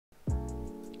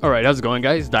Alright, how's it going,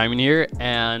 guys? Diamond here,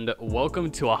 and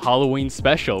welcome to a Halloween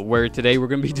special, where today we're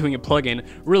going to be doing a plugin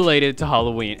related to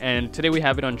Halloween, and today we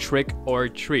have it on Trick or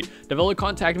Treat. Developer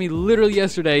contacted me literally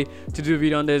yesterday to do a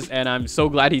video on this, and I'm so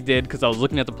glad he did, because I was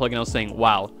looking at the plugin and I was saying,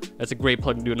 wow, that's a great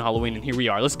plugin to do in Halloween, and here we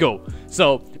are. Let's go.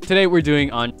 So, today we're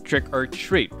doing on Trick or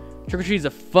Treat. Trick or Treat is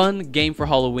a fun game for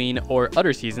Halloween or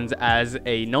other seasons, as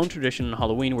a known tradition on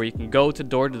Halloween where you can go to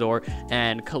door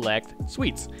and collect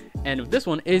sweets. And this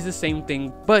one is the same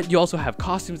thing, but you also have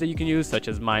costumes that you can use, such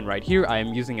as mine right here. I am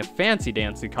using a fancy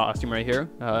dancing costume right here.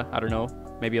 I don't know,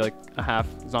 maybe like a half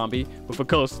zombie with a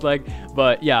ghost leg.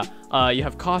 But yeah, you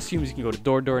have costumes. You can go to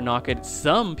door, knock it.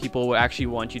 Some people will actually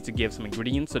want you to give some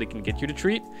ingredients so they can get you the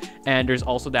treat. And there's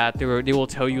also that they will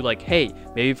tell you like, hey,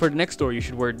 maybe for the next door you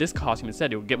should wear this costume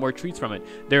instead. You'll get more treats from it.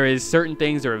 There is certain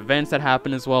things, there are events that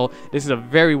happen as well. This is a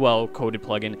very well coded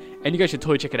plugin, and you guys should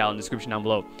totally check it out in the description down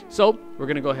below. So we're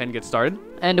gonna go ahead and get started.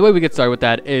 And the way we get started with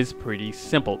that is pretty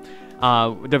simple.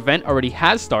 The event already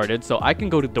has started, so I can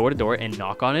go to door and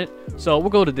knock on it. So we'll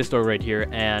go to this door right here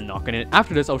and knock on it.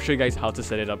 After this, I'll show you guys how to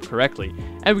set it up correctly.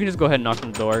 And we can just go ahead and knock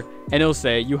on the door, and it'll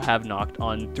say you have knocked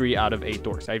on 3 out of 8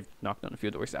 doors. I've knocked on a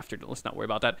few doors after, let's not worry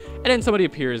about that. And then somebody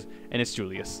appears, and it's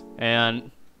Julius.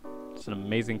 And it's an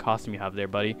amazing costume you have there,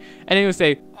 buddy. And then he'll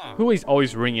say, who is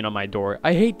always ringing on my door?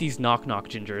 I hate these knock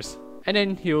gingers. And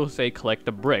then he'll say collect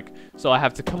the brick. So I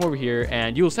have to come over here,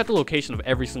 and you'll set the location of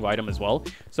every single item as well.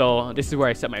 So this is where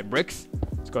I set my bricks.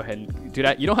 Let's go ahead and do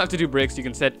that. You don't have to do bricks. You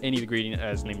can set any ingredient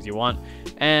as names you want.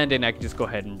 And then I can just go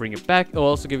ahead and bring it back. It'll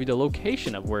also give you the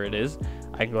location of where it is.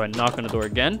 I can go ahead and knock on the door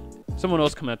again. Someone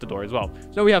else coming at the door as well.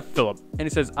 So we have Philip, and he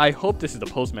says, I hope this is the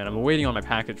postman. I'm waiting on my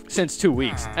package since 2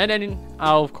 weeks. And then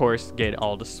I'll of course get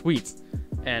all the sweets.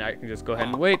 And I can just go ahead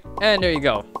and wait. And there you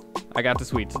go. I got the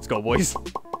sweets. Let's go, boys.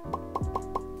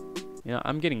 You know,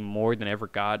 I'm getting more than I ever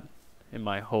got in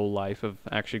my whole life of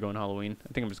actually going Halloween.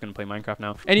 I think I'm just going to play Minecraft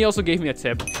now. And he also gave me a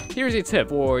tip. Here's a tip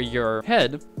for your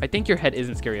head. I think your head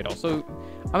isn't scary at all. So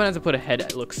I'm going to have to put a head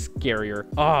that looks scarier.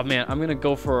 Oh, man. I'm going to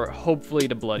go for hopefully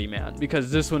the Bloody Man,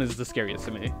 because this one is the scariest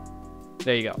to me.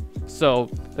 There you go. So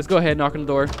let's go ahead and knock on the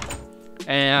door.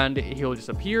 And he'll just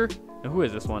appear. Now, who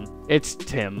is this one? It's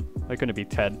Tim. That couldn't be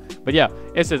Ted. But yeah,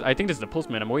 it says, I think this is the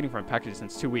postman. I'm waiting for a package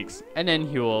since 2 weeks. And then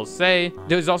he will say,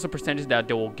 there's also percentage that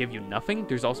they will give you nothing.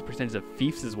 There's also percentage of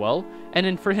thieves as well. And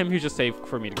then for him, he'll just say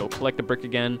for me to go collect the brick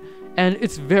again. And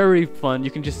it's very fun. You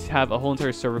can just have a whole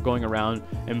entire server going around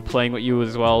and playing with you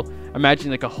as well. Imagine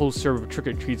like a whole server of Trick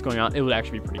or Treats going on. It would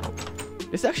actually be pretty cool.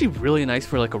 It's actually really nice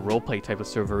for like a roleplay type of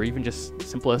server, or even just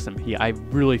simple SMP. I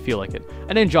really feel like it.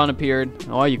 And then John appeared.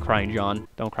 Oh, why are you crying, John?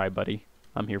 Don't cry, buddy.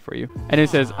 I'm here for you. And it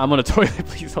says, I'm on a toilet.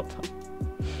 Please hold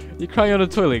on. You're crying on a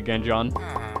toilet again, John.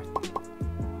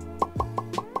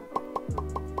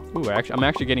 Ooh, I'm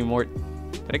actually getting more.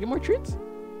 Did I get more treats?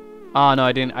 Oh, no,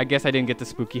 I didn't. I guess I didn't get the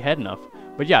spooky head enough.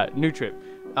 But yeah, new trip.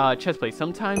 Chestplate.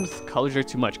 Sometimes colors are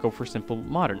too much. Go for simple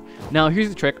modern. Now, here's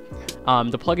the trick.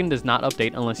 The plugin does not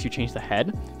update unless you change the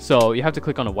head. So you have to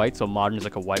click on a white. So modern is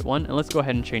like a white one. And let's go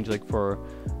ahead and change like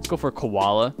let's go for a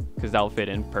koala, because that'll fit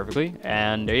in perfectly.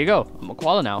 And there you go. I'm a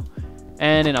koala now.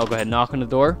 And then I'll go ahead and knock on the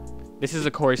door. This is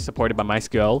of course supported by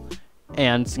MySQL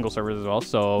and single servers as well.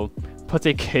 So put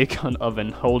a cake on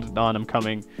oven. Hold on, I'm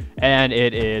coming. And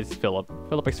it is Philip.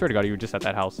 Philip, I swear to God, you were just at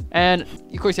that house. And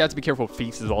of course, you have to be careful of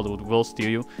thieves as well. They will steal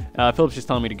you. Philip's just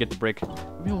telling me to get the brick.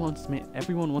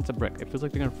 Everyone wants a brick. It feels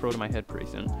like they're gonna throw it in my head pretty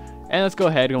soon. And let's go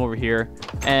ahead, go over here,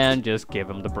 and just give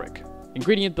him the brick.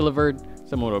 Ingredient delivered.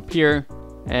 Someone will appear,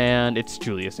 and it's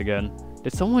Julius again.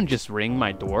 Did someone just ring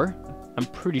my door? I'm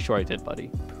pretty sure I did, buddy.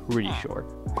 Pretty sure.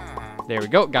 There we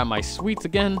go. Got my sweets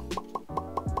again.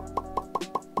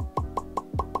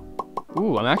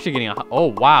 Ooh, I'm actually getting oh,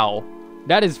 wow.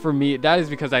 That is for me. That is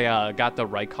because I got the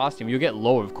right costume. You get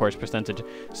low, of course, percentage.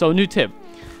 So, new tip.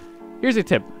 Here's a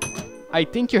tip. I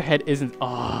think your head isn't...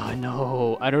 Oh,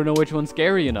 no. I don't know which one's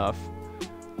scary enough.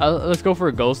 Let's go for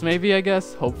a ghost, maybe, I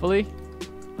guess. Hopefully.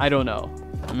 I don't know.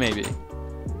 Maybe.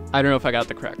 I don't know if I got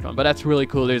the correct one. But that's really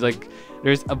cool. There's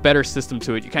a better system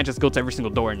to it. You can't just go to every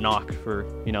single door and knock for,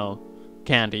 you know,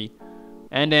 candy.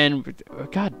 And then,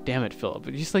 God damn it, Philip.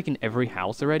 Just like in every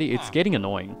house already, it's getting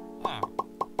annoying.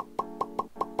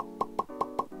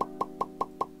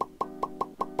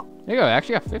 There you go. I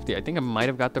actually got 50. I think I might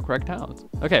have got the correct house.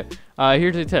 Okay,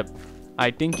 here's a tip. I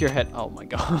think your head... Oh my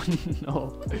God,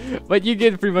 no. But you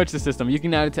get pretty much the system. You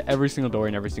can add it to every single door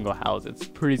in every single house. It's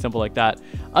pretty simple like that.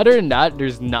 Other than that,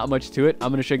 there's not much to it. I'm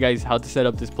going to show you guys how to set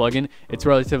up this plugin. It's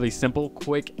relatively simple,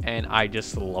 quick, and I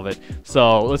just love it.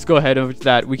 So let's go ahead over to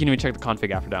that. We can even check the config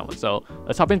after that one. So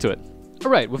let's hop into it.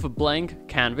 Alright, with a blank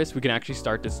canvas, we can actually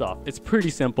start this off. It's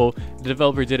pretty simple. The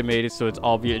developer did made it so it's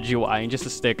all via GUI and just a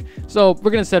stick. So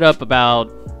we're going to set up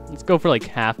about, let's go for like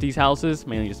half these houses,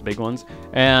 mainly just the big ones.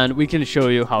 And we can show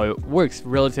you how it works.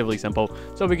 Relatively simple.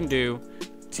 So we can do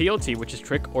TOT, which is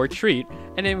trick or treat.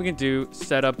 And then we can do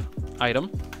setup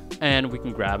item. And we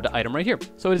can grab the item right here.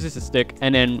 So it is just a stick.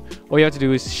 And then all you have to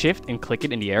do is shift and click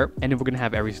it in the air. And then we're going to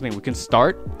have everything. We can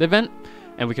start the event.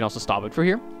 And we can also stop it for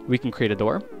here. We can create a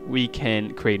door. We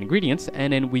can create ingredients.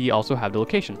 And then we also have the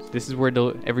location. This is where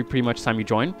every pretty much time you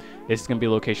join, this is going to be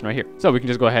a location right here. So we can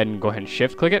just go ahead and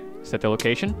shift click it, set the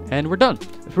location, and we're done.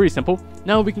 It's pretty simple.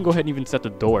 Now we can go ahead and even set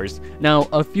the doors. Now,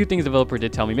 a few things the developer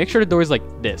did tell me. Make sure the door is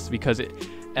like this because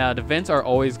the vents are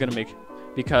always going to make...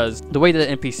 Because the way that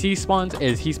the NPC spawns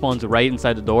is he spawns right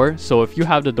inside the door. So if you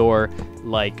have the door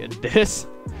like this,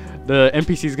 the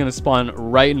NPC is going to spawn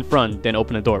right in front, then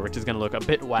open the door, which is going to look a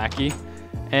bit wacky.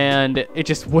 And it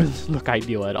just wouldn't look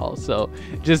ideal at all. So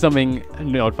just something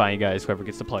notifying you guys, whoever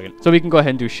gets the plugin. So we can go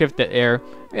ahead and do shift the air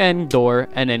and door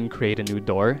and then create a new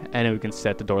door. And then we can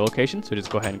set the door location. So just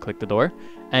go ahead and click the door.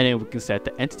 And then we can set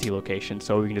the entity location.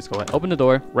 So we can just go ahead and open the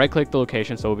door, right click the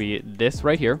location. So it'll be this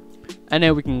right here. And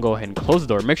then we can go ahead and close the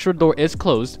door. Make sure the door is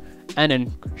closed. And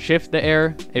then shift the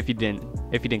air if you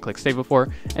didn't click save before,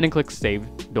 and then click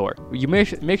save door. You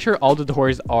make sure all the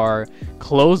doors are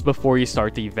closed before you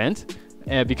start the event.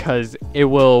 Because it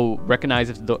will recognize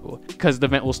if because the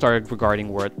event will start regarding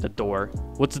what the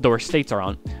door states are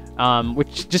on,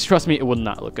 which just trust me, it will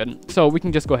not look good. So we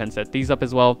can just go ahead and set these up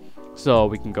as well. So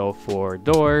we can go for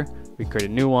door, we can create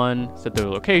a new one, set the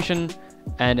location,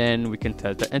 and then we can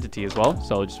set the entity as well.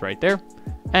 So just right there,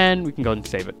 and we can go ahead and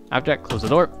save it. After that, close the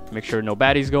door, make sure no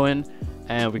baddies go in.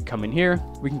 And we can come in here,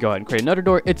 we can go ahead and create another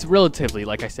door. It's relatively,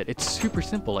 like I said, it's super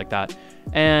simple like that.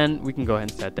 And we can go ahead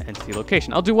and set the entity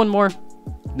location. I'll do one more,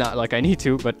 not like I need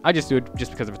to, but I just do it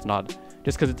just because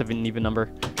it's an even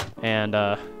number. And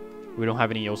we don't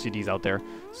have any OCDs out there.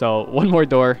 So one more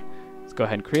door, let's go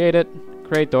ahead and create it.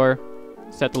 Create door,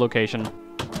 set the location.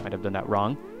 Might have done that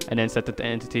wrong. And then set the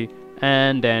entity.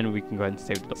 And then we can go ahead and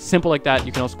save the door. Simple like that.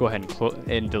 You can also go ahead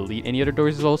and delete any other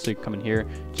doors as well. So you can come in here,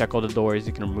 check all the doors.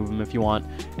 You can remove them if you want.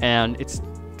 And it's,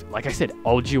 like I said,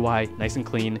 all GUI, nice and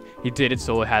clean. He did it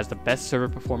so it has the best server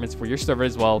performance for your server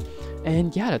as well.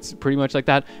 And yeah, that's pretty much like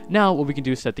that. Now what we can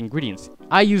do is set the ingredients.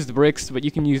 I used bricks, but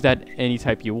you can use that any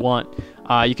type you want.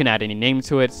 You can add any name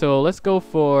to it. So let's go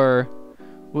for,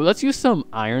 well, let's use some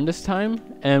iron this time.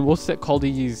 And we'll call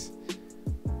these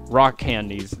rock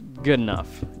candies. Good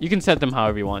enough. You can set them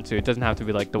however you want to. It doesn't have to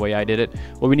be like the way I did it.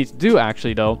 What we need to do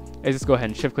actually though is just go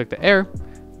ahead and shift click the air.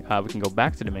 We can go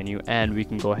back to the menu and we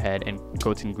can go ahead and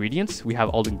go to ingredients. We have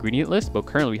all the ingredient lists, but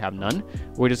currently we have none.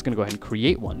 We're just going to go ahead and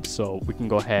create one. So we can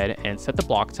go ahead and set the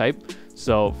block type.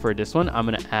 So for this one, I'm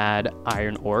going to add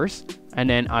iron ores, and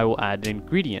then I will add the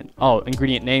ingredient. Oh,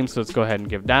 ingredient name. So let's go ahead and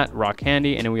give that rock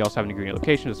candy. And then we also have an ingredient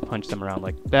location. Just punch them around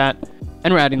like that.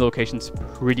 And we're adding the locations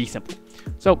pretty simple.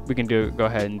 So we can go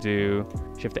ahead and do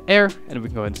shift the air, and we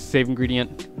can go ahead and save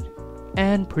ingredient.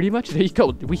 And pretty much there you go.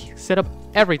 We set up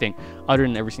everything other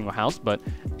than every single house, but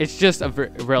it's just a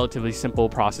relatively simple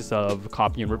process of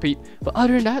copy and repeat. But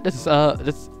other than that, that's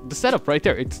the setup right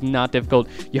there. It's not difficult.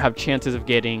 You have chances of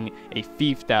getting a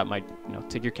thief that might,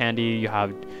 take your candy.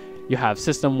 You have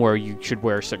system where you should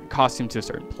wear a certain costume to a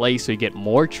certain place so you get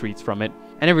more treats from it,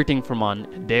 and everything from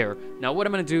on there. Now what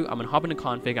I'm going to do, I'm going to hop into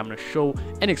config, I'm going to show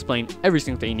and explain every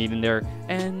single thing you need in there,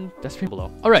 and that's pretty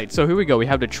below. Alright, so here we go. We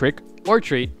have the trick or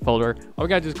treat folder. All we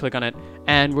got to do is click on it,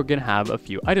 and we're going to have a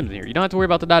few items in here. You don't have to worry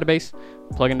about the database,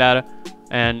 plugin data,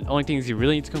 and only things you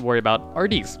really need to worry about are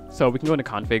these. So we can go into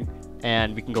config,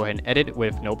 and we can go ahead and edit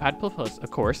with Notepad++,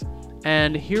 of course.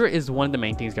 And here is one of the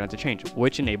main things you're going to have to change,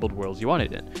 which enabled worlds you want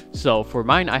it in. So for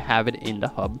mine, I have it in the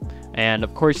hub. And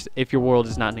of course, if your world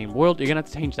is not named world, you're going to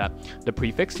have to change that. The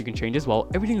prefix, you can change as well.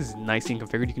 Everything is nicely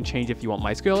configured. You can change if you want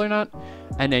MySQL or not.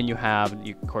 And then you have,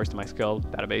 of course, the MySQL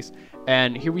database.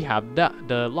 And here we have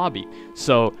the lobby.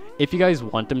 So if you guys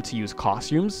want them to use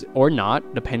costumes or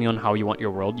not, depending on how you want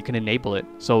your world, you can enable it.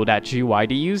 So that GUI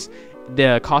to use,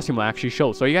 the costume will actually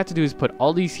show. So all you have to do is put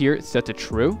all these here, set to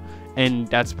true, and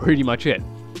that's pretty much it.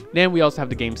 Then we also have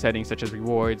the game settings such as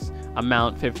rewards,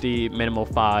 amount 50, minimal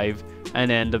 5, and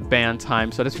then the ban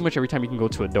time. So that's pretty much every time you can go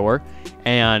to a door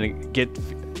and get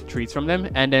treats from them.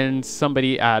 And then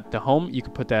somebody at the home, you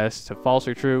can put that as to false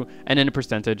or true, and then a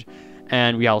percentage.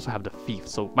 And we also have the thief.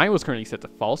 So mine was currently set to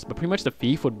false, but pretty much the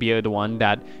thief would be the one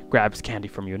that grabs candy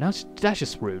from you. Now that's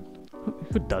just rude.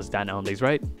 Who does that nowadays,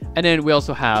 right? And then we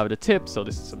also have the tips. So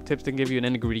this is some tips to give you an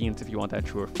ingredient if you want that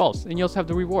true or false. And you also have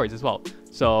the rewards as well.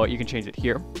 So you can change it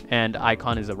here. And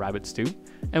icon is a rabbit stew.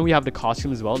 And we have the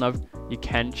costume as well. Now you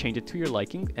can change it to your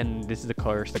liking. And this is the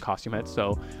colors the costume head.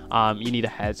 So you need a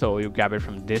head. So you grab it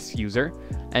from this user.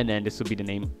 And then this will be the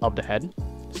name of the head.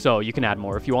 So you can add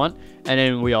more if you want. And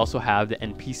then we also have the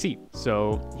NPC.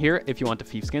 So here, if you want the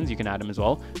thief skins, you can add them as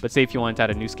well. But say if you want to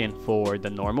add a new skin for the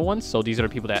normal ones. So these are the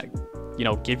people that, you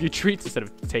know, give you treats instead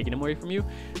of taking them away from you.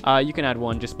 You can add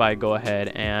one just by go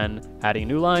ahead and adding a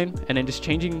new line and then just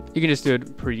changing. You can just do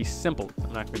it pretty simple.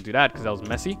 I'm not going to do that because that was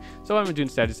messy. So what I'm going to do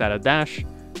instead is add a dash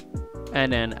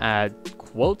and then add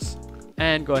quotes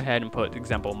and go ahead and put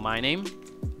example my name,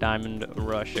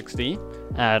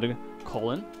 DiamondRushXD, add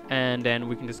colon, and then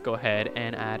we can just go ahead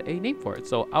and add a name for it.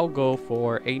 So I'll go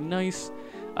for a nice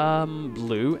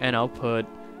blue and I'll put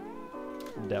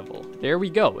devil. There we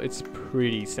go. It's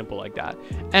pretty simple like that.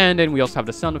 And then we also have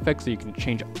the sound effects, so you can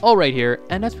change all right here.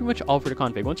 And that's pretty much all for the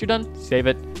config. Once you're done, save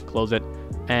it, close it,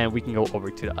 and we can go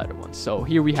over to the other ones. So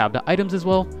here we have the items as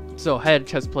well. So head,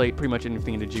 chest plate, pretty much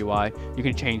anything in the GUI. You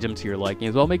can change them to your liking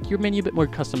as well. Make your menu a bit more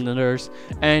custom than others.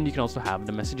 And you can also have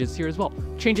the messages here as well.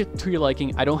 Change it to your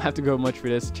liking. I don't have to go much for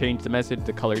this. Change the message,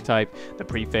 the color type, the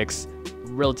prefix.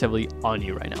 Relatively on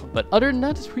you right now, but other than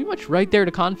that, it's pretty much right there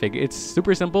to config. It's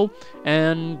super simple,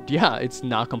 and yeah, it's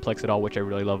not complex at all, which I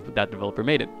really love that developer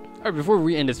made it. All right, before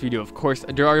we end this video, of course,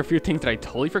 there are a few things that I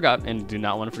totally forgot and do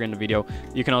not want to forget in the video.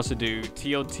 You can also do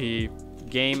TOT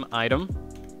game item,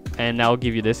 and that'll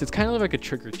give you this. It's kind of like a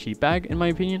TrickOrTreat bag in my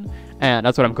opinion, and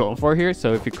that's what I'm going for here.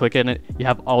 So if you click in it, you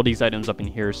have all these items up in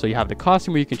here. So you have the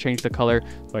costume where you can change the color.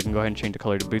 So I can go ahead and change the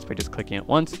color to boots by just clicking it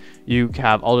once. You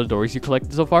have all the doors you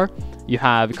collected so far. You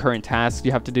have current tasks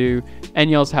you have to do,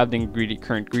 and you also have the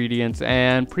current ingredients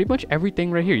and pretty much everything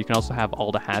right here. You can also have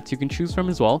all the hats you can choose from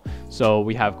as well. So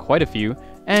we have quite a few,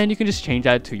 and you can just change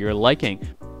that to your liking.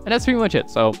 And that's pretty much it.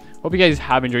 So hope you guys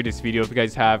have enjoyed this video. If you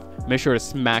guys have, make sure to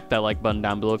smack that like button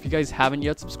down below. If you guys haven't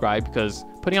yet, subscribe, because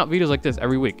putting out videos like this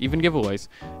every week, even giveaways.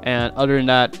 And other than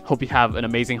that, hope you have an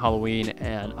amazing Halloween.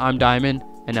 And I'm Diamond,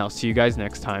 and I'll see you guys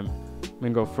next time. I'm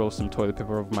gonna go throw some toilet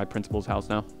paper over my principal's house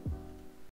now.